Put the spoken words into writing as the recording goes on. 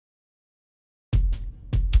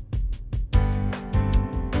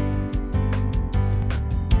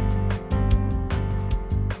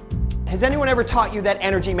Has anyone ever taught you that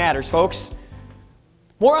energy matters, folks?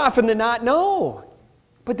 More often than not, no.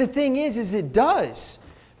 But the thing is it does.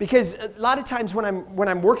 Because a lot of times when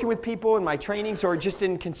I'm working with people in my trainings or just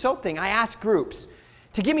in consulting, I ask groups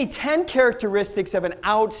to give me 10 characteristics of an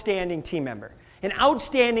outstanding team member, an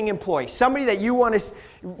outstanding employee, somebody that you want to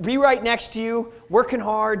be right next to you, working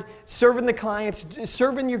hard, serving the clients,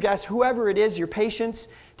 serving your guests, whoever it is, your patients,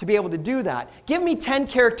 to be able to do that. Give me 10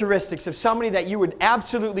 characteristics of somebody that you would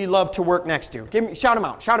absolutely love to work next to. Shout them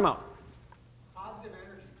out. Shout them out. Positive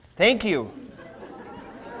energy. Thank you.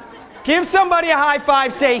 Give somebody a high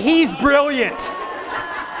five. Say, he's brilliant.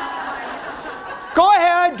 Go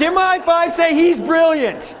ahead. Give him a high five. Say, he's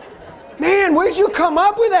brilliant. Man, where'd you come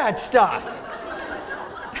up with that stuff?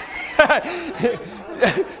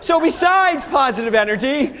 So besides positive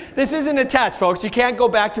energy, this isn't a test, folks. You can't go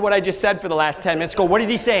back to what I just said for the last 10 minutes. Go, what did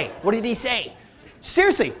he say? What did he say?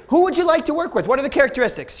 Seriously, who would you like to work with? What are the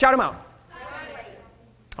characteristics? Shout them out.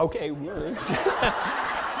 Okay.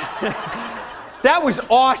 That was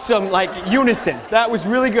awesome, like unison. That was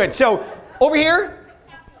really good. So over here,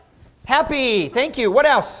 happy. Thank you. What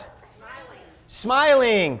else?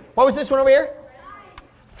 Smiling. What was this one over here?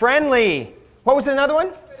 Friendly. What was another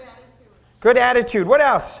one? Good attitude. What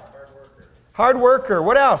else? Hard worker.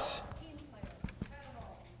 What else?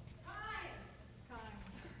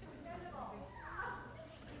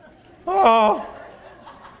 Oh.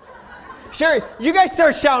 Sure, you guys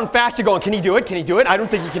start shouting fast. You're going, can he do it? Can he do it? I don't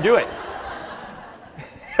think he can do it.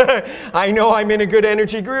 I know I'm in a good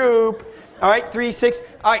energy group. All right, 3, 6.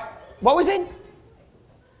 All right, what was it?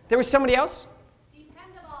 There was somebody else?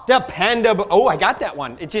 Dependable. Dependable. Oh, I got that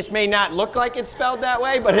one. It just may not look like it's spelled that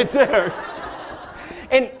way, but it's there.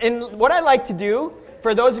 And what I like to do,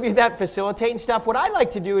 for those of you that facilitate and stuff, what I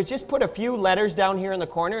like to do is just put a few letters down here in the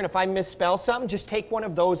corner, and if I misspell something, just take one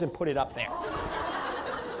of those and put it up there.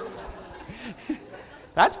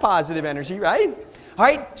 That's positive energy, right? All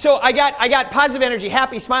right, so I got positive energy,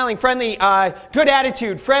 happy, smiling, friendly, good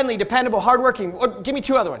attitude, friendly, dependable, hardworking. Give me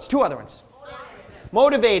two other ones.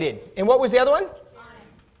 Motivated. And what was the other one?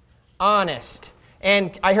 Honest.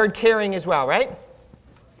 And I heard caring as well, right?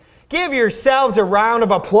 Give yourselves a round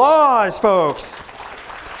of applause, folks.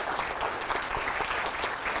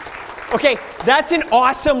 Okay, that's an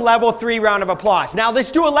awesome level 3 round of applause. Now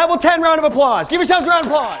let's do a level 10 round of applause. Give yourselves a round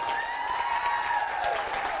of applause.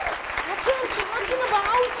 That's what I'm talking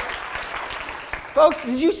about. Folks,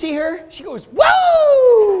 did you see her? She goes,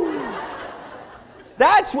 woo!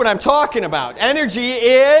 That's what I'm talking about. Energy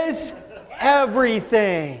is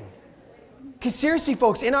everything. Because seriously,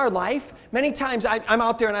 folks, in our life, many times I'm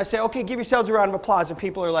out there and I say, okay, give yourselves a round of applause. And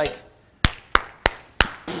people are like,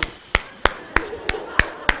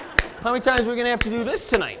 how many times are we going to have to do this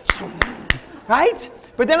tonight? Right?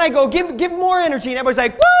 But then I go, give more energy. And everybody's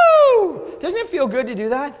like, woo! Doesn't it feel good to do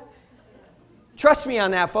that? Trust me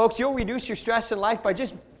on that, folks. You'll reduce your stress in life by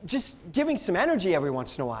just giving some energy every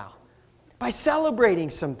once in a while. By celebrating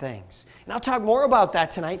some things. And I'll talk more about that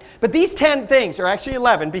tonight. But these 10 things are actually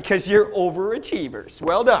 11 because you're overachievers.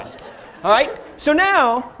 Well done. All right? So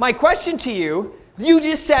now, my question to you, you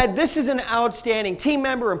just said this is an outstanding team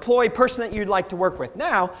member, employee, person that you'd like to work with.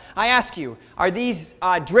 Now, I ask you, are these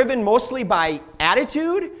driven mostly by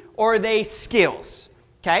attitude or are they skills?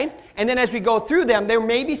 Okay? And then as we go through them, there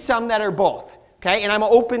may be some that are both. Okay? And I'm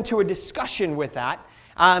open to a discussion with that.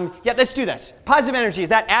 Yeah, let's do this. Positive energy, is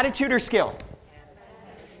that attitude or skill?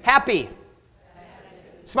 Happy.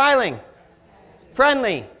 Smiling.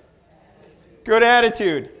 Friendly. Good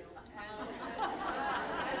attitude.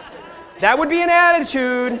 That would be an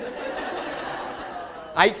attitude.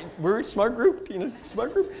 We're a smart group,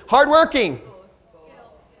 smart group. Hardworking.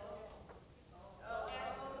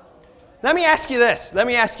 Let me ask you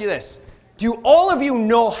this. Do all of you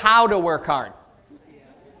know how to work hard?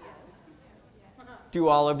 Do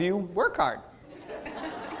all of you work hard?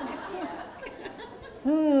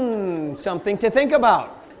 Something to think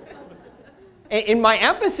about. In my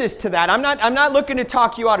emphasis to that, I'm not looking to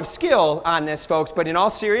talk you out of skill on this, folks, but in all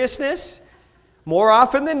seriousness, more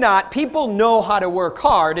often than not, people know how to work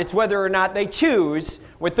hard. It's whether or not they choose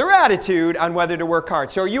with their attitude on whether to work hard.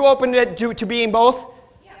 So are you open to being both?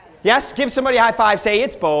 Yes? Give somebody a high five. Say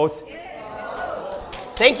it's both. It's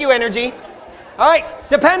both. Thank you, energy. All right,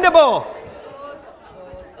 dependable.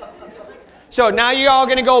 So now you all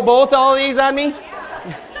going to go both all these on me?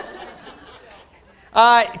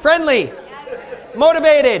 Friendly.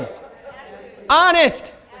 Motivated.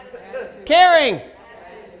 Honest. Caring.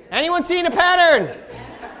 Anyone seeing a pattern?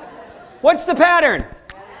 What's the pattern?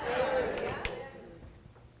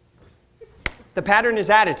 The pattern is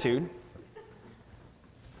attitude.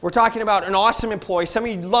 We're talking about an awesome employee,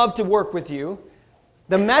 somebody who'd love to work with you.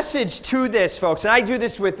 The message to this, folks, and I do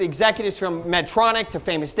this with executives from Medtronic to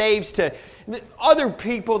Famous Dave's to other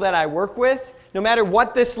people that I work with, no matter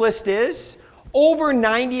what this list is, over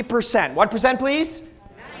 90%. What percent, please?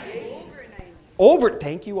 90.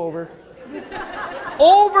 Thank you, over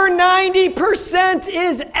 90%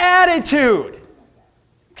 is attitude.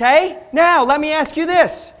 Okay? Now, let me ask you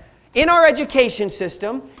this. In our education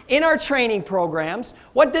system, in our training programs,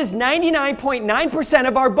 what does 99.9%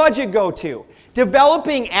 of our budget go to?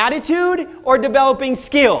 Developing attitude or developing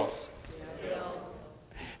skills?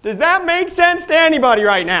 Does that make sense to anybody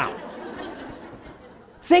right now?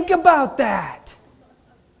 Think about that.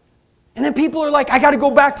 And then people are like, I got to go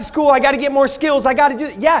back to school. I got to get more skills. I got to do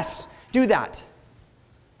it. Yes, do that.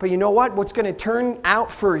 But you know what? What's going to turn out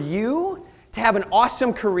for you to have an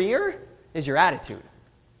awesome career is your attitude.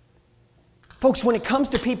 Folks, when it comes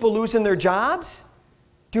to people losing their jobs,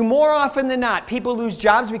 do more often than not people lose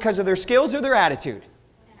jobs because of their skills or their attitude?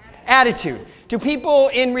 Attitude. Do people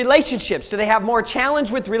in relationships, do they have more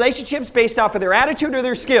challenge with relationships based off of their attitude or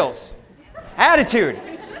their skills? Attitude.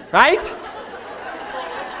 Right?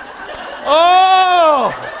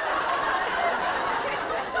 Oh!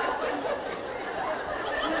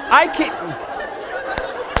 I can't.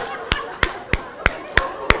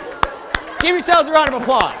 Give yourselves a round of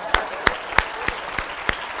applause.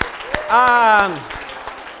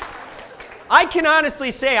 I can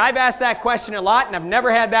honestly say I've asked that question a lot and I've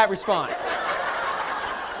never had that response.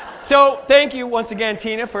 So thank you once again,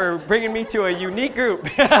 Tina, for bringing me to a unique group.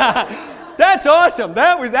 That's awesome.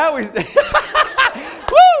 That was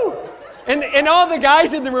woo! And all the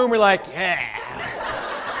guys in the room were like, yeah.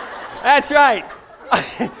 That's right.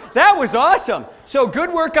 That was awesome. So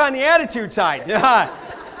good work on the attitude side.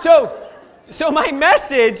 So my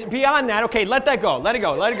message beyond that, okay, let that go. Let it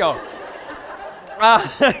go. Let it go.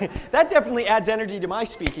 That definitely adds energy to my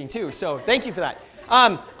speaking too, so thank you for that.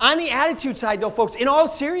 On the attitude side though, folks, in all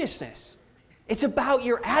seriousness, it's about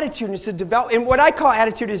your attitude. And what I call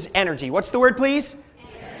attitude is energy. What's the word, please?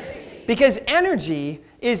 Energy. Because energy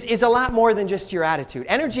is a lot more than just your attitude.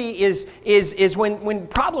 Energy is when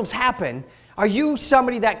problems happen, are you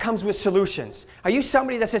somebody that comes with solutions? Are you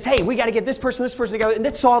somebody that says, hey, we got to get this person together, and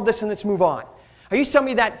let's solve this and let's move on? Are you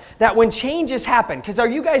somebody that when changes happen, because are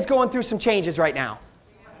you guys going through some changes right now?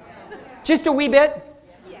 Yeah. Just a wee bit?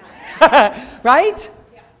 Yeah. Right?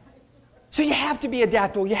 Yeah. So you have to be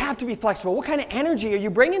adaptable. You have to be flexible. What kind of energy are you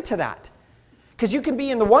bringing to that? Because you can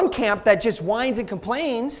be in the one camp that just whines and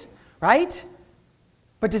complains, right?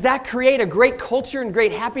 But does that create a great culture and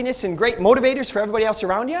great happiness and great motivators for everybody else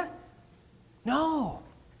around you? No.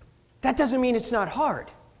 That doesn't mean it's not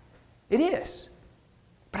hard. It is.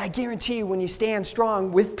 But I guarantee you when you stand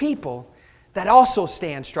strong with people that also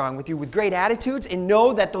stand strong with you with great attitudes and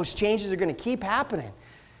know that those changes are going to keep happening.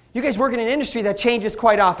 You guys work in an industry that changes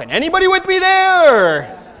quite often. Anybody with me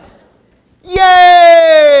there?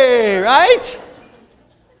 Yay! Right?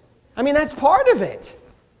 I mean, that's part of it.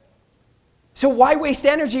 So why waste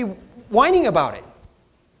energy whining about it?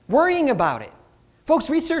 Worrying about it? Folks,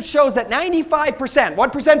 research shows that 95%,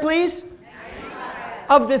 what percent please?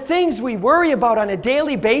 Of the things we worry about on a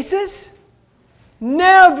daily basis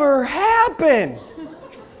never happen.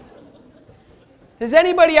 Does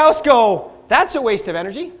anybody else go, that's a waste of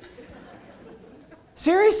energy?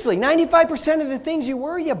 Seriously, 95% of the things you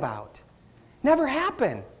worry about never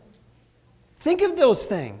happen. Think of those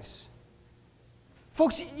things.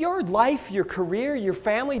 Folks, your life, your career, your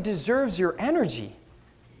family deserves your energy.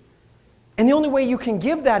 And the only way you can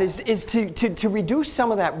give that is to reduce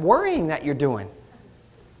some of that worrying that you're doing.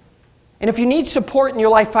 And if you need support in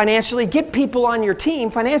your life financially, get people on your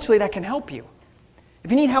team financially that can help you.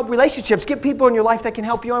 If you need help with relationships, get people in your life that can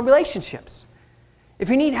help you on relationships.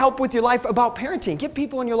 If you need help with your life about parenting, get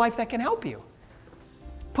people in your life that can help you.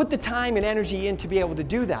 Put the time and energy in to be able to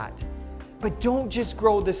do that. But don't just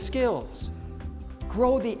grow the skills.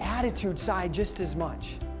 Grow the attitude side just as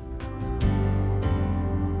much.